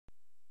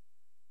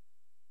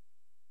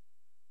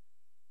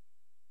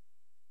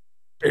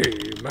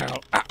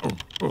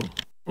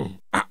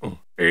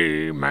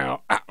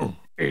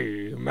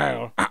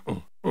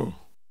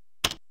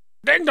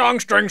dong,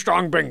 string,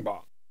 strong, bing,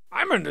 bong.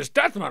 I'm in this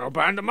death metal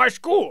band at my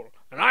school,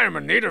 and I am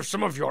in need of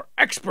some of your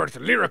expert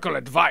lyrical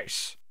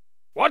advice.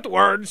 What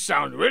words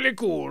sound really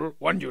cool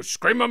when you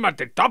scream them at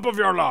the top of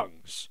your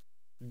lungs?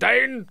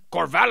 Dane,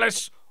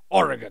 Corvallis,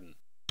 Oregon.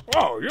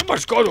 Whoa, you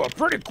must go to a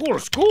pretty cool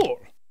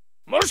school.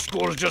 Most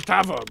schools just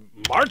have a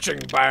marching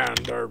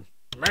band or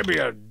maybe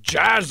a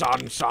jazz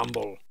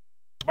ensemble.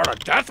 But a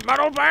death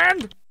metal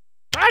band?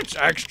 That's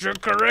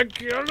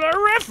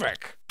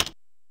extracurricularific.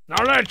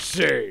 Now let's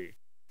see.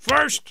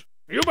 First,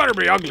 you better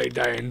be ugly,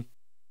 Dane.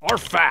 Or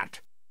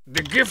fat.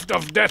 The gift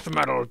of death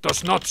metal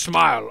does not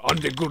smile on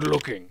the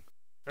good-looking.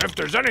 If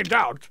there's any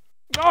doubt,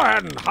 go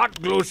ahead and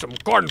hot glue some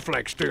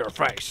cornflakes to your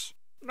face.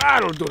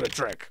 That'll do the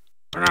trick.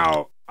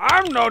 Now,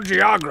 I'm no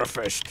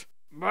geographist,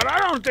 but I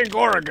don't think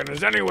Oregon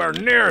is anywhere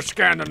near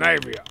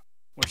Scandinavia,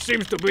 which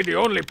seems to be the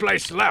only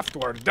place left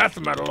where death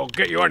metal will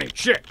get you any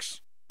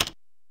chicks.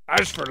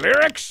 As for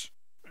lyrics,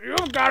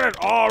 you've got it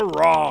all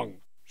wrong.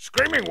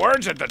 Screaming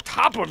words at the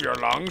top of your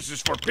lungs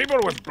is for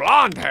people with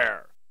blonde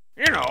hair.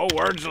 You know,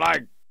 words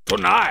like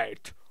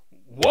tonight,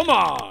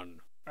 woman,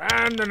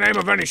 and the name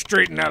of any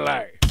street in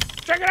LA.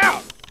 Check it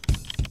out.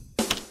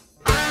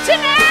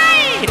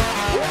 Tonight!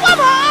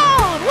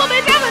 Woman!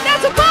 Woman never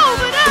that's a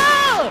moment,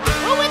 oh!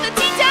 With the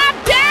T-top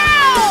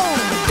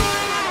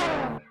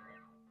down!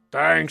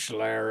 Thanks,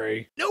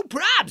 Larry. No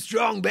prob,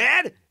 Strong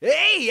Bad.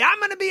 Hey, I'm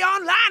gonna be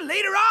online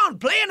later on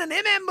playing an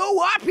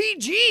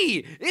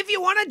MMORPG if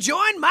you wanna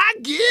join my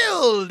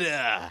guild.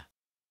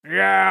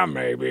 Yeah,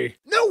 maybe.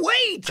 No,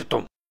 wait!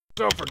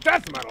 So for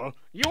death metal,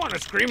 you want to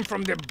scream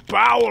from the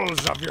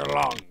bowels of your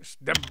lungs.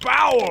 The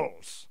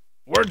bowels.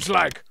 Words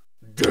like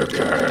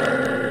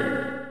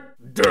decay,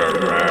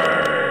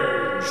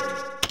 deranged,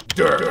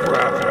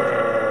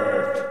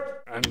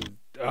 decrepit, and,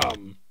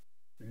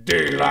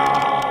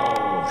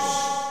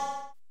 delouse.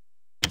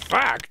 In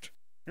fact,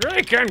 you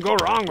really can't go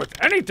wrong with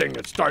anything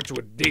that starts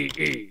with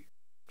D-E.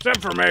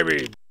 Except for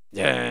maybe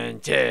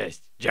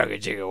dentist, jugga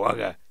jigga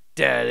wugga,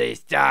 deadly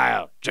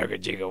style, jugga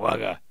jigga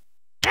wugga.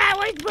 That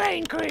was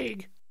Brain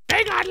Krieg.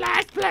 They got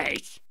last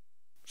place.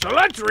 So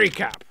let's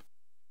recap.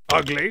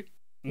 Ugly,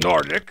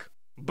 Nordic,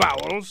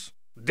 bowels,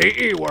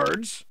 DE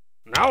words.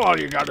 Now all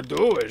you gotta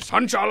do is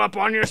hunch all up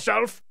on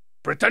yourself,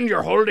 pretend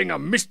you're holding a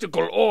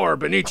mystical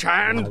orb in each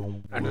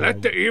hand, and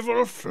let the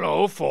evil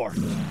flow forth.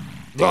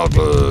 The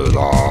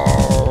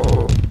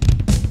Nero!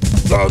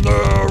 The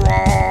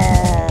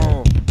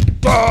Nero!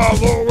 The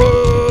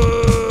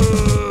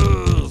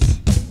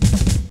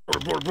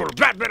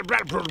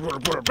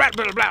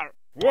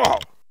Whoa!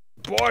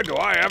 Boy, do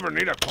I ever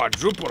need a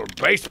quadruple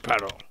bass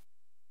pedal.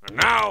 And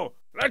now,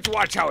 let's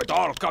watch how it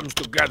all comes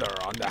together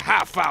on the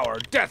half-hour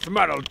Death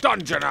Metal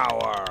Dungeon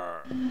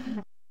Hour!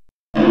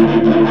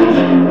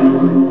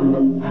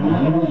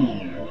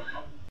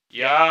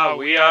 Yeah,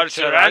 we are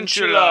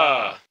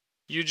Tarantula!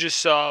 You just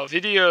saw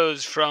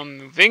videos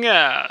from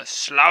Winger,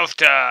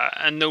 Slaughter,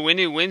 and the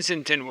Winnie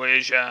Vincent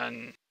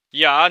invasion.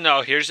 Yeah,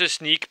 now here's a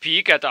sneak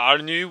peek at our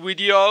new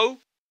video.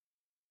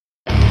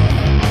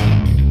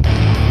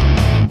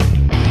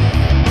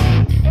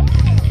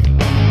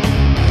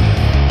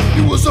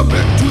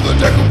 Submit to the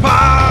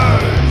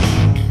decoupage.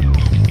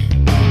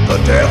 The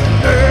death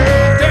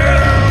nail.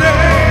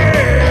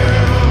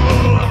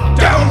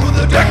 Down with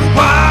the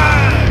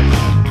decoupage.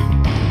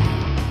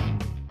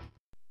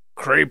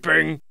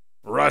 Creeping,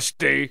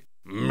 rusty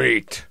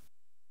meat.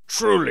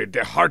 Truly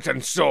the heart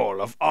and soul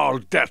of all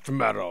death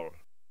metal.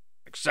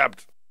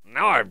 Except,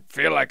 now I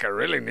feel like I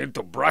really need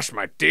to brush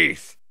my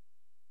teeth.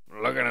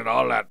 Looking at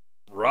all that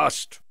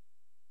rust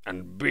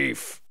and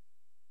beef.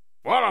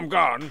 While I'm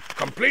gone,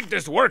 complete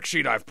this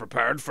worksheet I've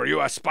prepared for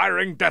you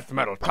aspiring death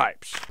metal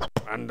types.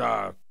 And,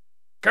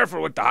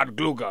 careful with the hot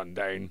glue gun,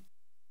 Dane.